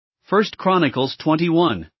1 Chronicles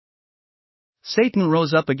 21. Satan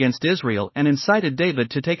rose up against Israel and incited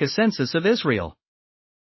David to take a census of Israel.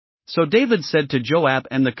 So David said to Joab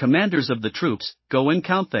and the commanders of the troops, "Go and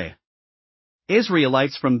count the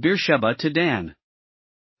Israelites from Beersheba to Dan.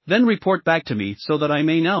 Then report back to me so that I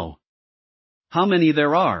may know how many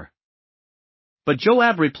there are." But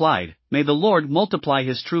Joab replied, "May the Lord multiply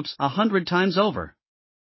his troops 100 times over.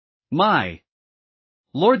 My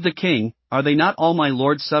lord the king, are they not all my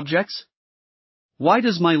lord's subjects? Why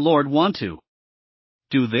does my lord want to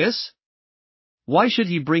do this? Why should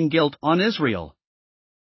he bring guilt on Israel?"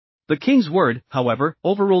 The king's word, however,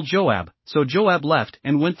 overruled Joab, so Joab left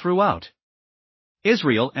and went throughout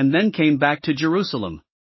Israel and then came back to Jerusalem.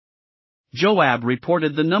 Joab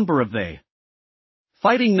reported the number of the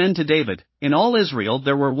fighting men to David. In all Israel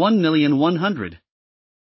there were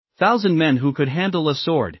 1,100,000 men who could handle a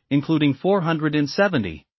sword, including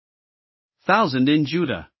 470,000 in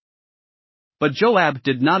Judah. But Joab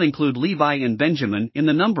did not include Levi and Benjamin in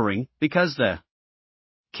the numbering, because the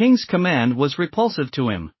king's command was repulsive to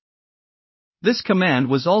him. This command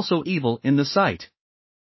was also evil in the sight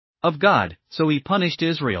of God, so he punished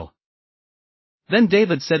Israel. Then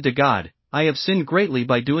David said to God, "I have sinned greatly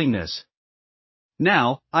by doing this.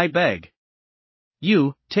 Now, I beg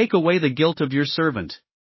you, take away the guilt of your servant.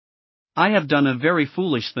 I have done a very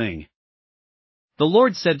foolish thing." The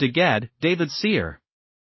Lord said to Gad, David's seer,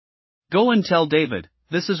 "Go and tell David,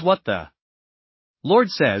 this is what the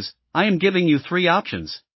Lord says, I am giving you 3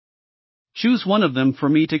 options. Choose one of them for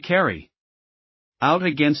me to carry out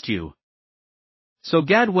against you." So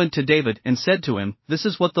Gad went to David and said to him, "This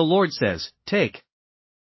is what the Lord says, take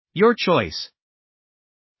your choice.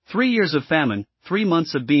 3 years of famine, 3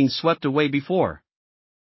 months of being swept away before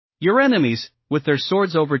your enemies, with their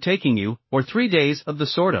swords overtaking you, or 3 days of the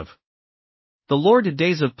sword of the Lord,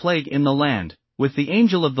 days of plague in the land, with the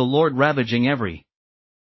angel of the Lord ravaging every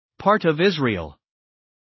part of Israel.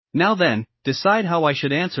 Now then, decide how I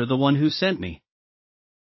should answer the one who sent me."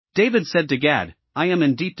 David said to Gad, "I am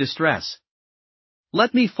in deep distress.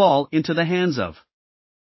 Let me fall into the hands of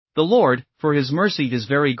the Lord, for his mercy is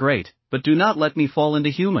very great, but do not let me fall into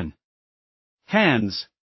human hands."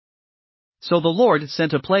 So the Lord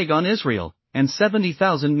sent a plague on Israel, and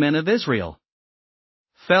 70,000 men of Israel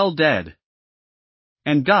fell dead.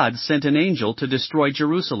 And God sent an angel to destroy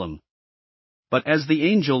Jerusalem. But as the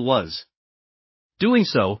angel was doing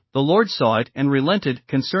so, the Lord saw it and relented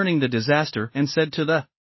concerning the disaster and said to the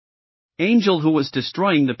angel who was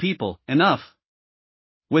destroying the people, "Enough.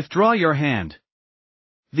 Withdraw your hand."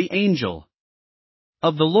 The angel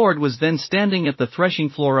of the Lord was then standing at the threshing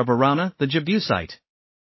floor of Araunah the Jebusite.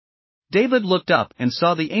 David looked up and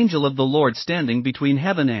saw the angel of the Lord standing between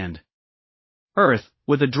heaven and earth,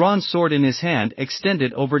 with a drawn sword in his hand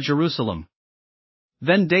extended over Jerusalem.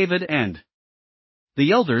 Then David and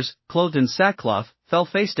the elders, clothed in sackcloth, fell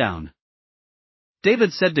face down.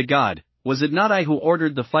 David said to God, "Was it not I who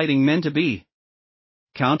ordered the fighting men to be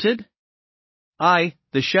counted? I,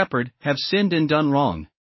 the shepherd, have sinned and done wrong.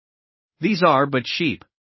 These are but sheep.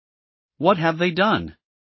 What have they done?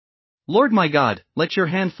 Lord my God, let your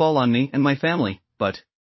hand fall on me and my family, but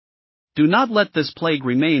do not let this plague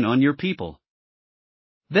remain on your people."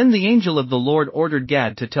 Then the angel of the Lord ordered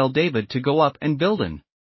Gad to tell David to go up and build an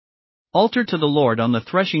altar to the Lord on the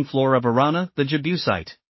threshing floor of Araunah the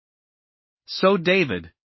Jebusite. So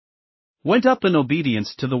David went up in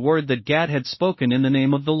obedience to the word that Gad had spoken in the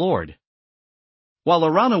name of the Lord. While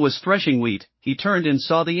Araunah was threshing wheat, he turned and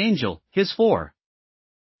saw the angel. His 4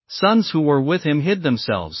 sons who were with him hid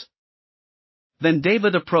themselves. Then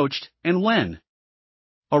David approached, and when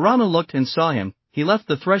Araunah looked and saw him, he left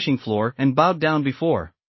the threshing floor and bowed down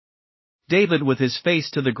before David with his face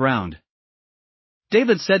to the ground.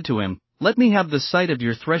 David said to him, "Let me have the site of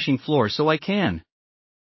your threshing floor so I can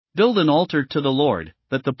build an altar to the Lord,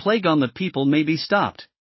 that the plague on the people may be stopped.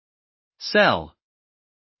 Sell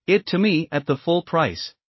it to me at the full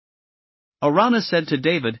price." Araunah said to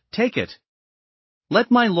David, "Take it. Let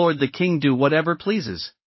my lord the king do whatever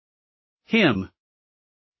pleases him.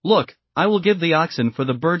 Look, I will give the oxen for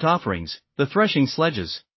the burnt offerings, the threshing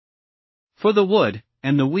sledges for the wood,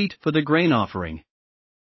 and the wheat for the grain offering.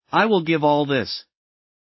 I will give all this."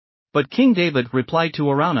 But King David replied to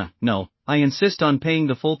Araunah, "No, I insist on paying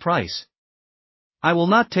the full price. I will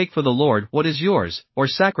not take for the Lord what is yours, or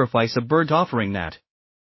sacrifice a burnt offering that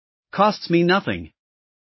costs me nothing."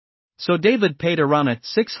 So David paid Araunah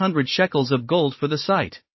 600 shekels of gold for the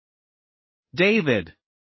site. David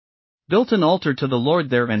built an altar to the Lord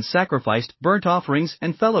there and sacrificed burnt offerings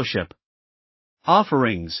and fellowship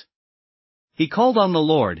offerings. He called on the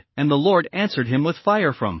Lord, and the Lord answered him with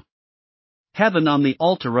fire from heaven on the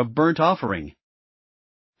altar of burnt offering.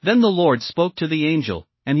 Then the Lord spoke to the angel,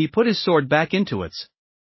 and he put his sword back into its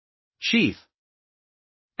sheath.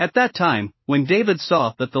 At that time, when David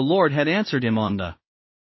saw that the Lord had answered him on the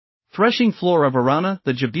threshing floor of Araunah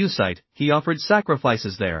the Jebusite, he offered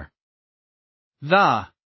sacrifices there. The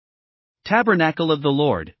tabernacle of the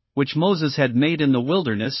Lord, which Moses had made in the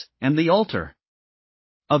wilderness, and the altar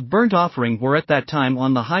of burnt offering were at that time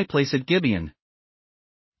on the high place at Gibeon.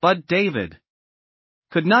 But David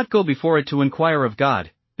could not go before it to inquire of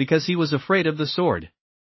God, because he was afraid of the sword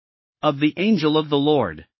of the angel of the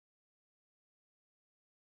Lord.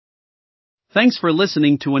 Thanks for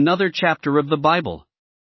listening to another chapter of the Bible.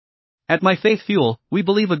 At My Faith Fuel, we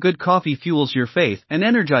believe a good coffee fuels your faith and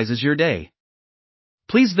energizes your day.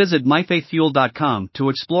 Please visit myfaithfuel.com to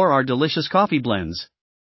explore our delicious coffee blends.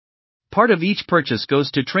 Part of each purchase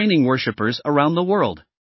goes to training worshipers around the world.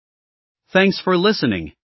 Thanks for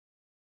listening.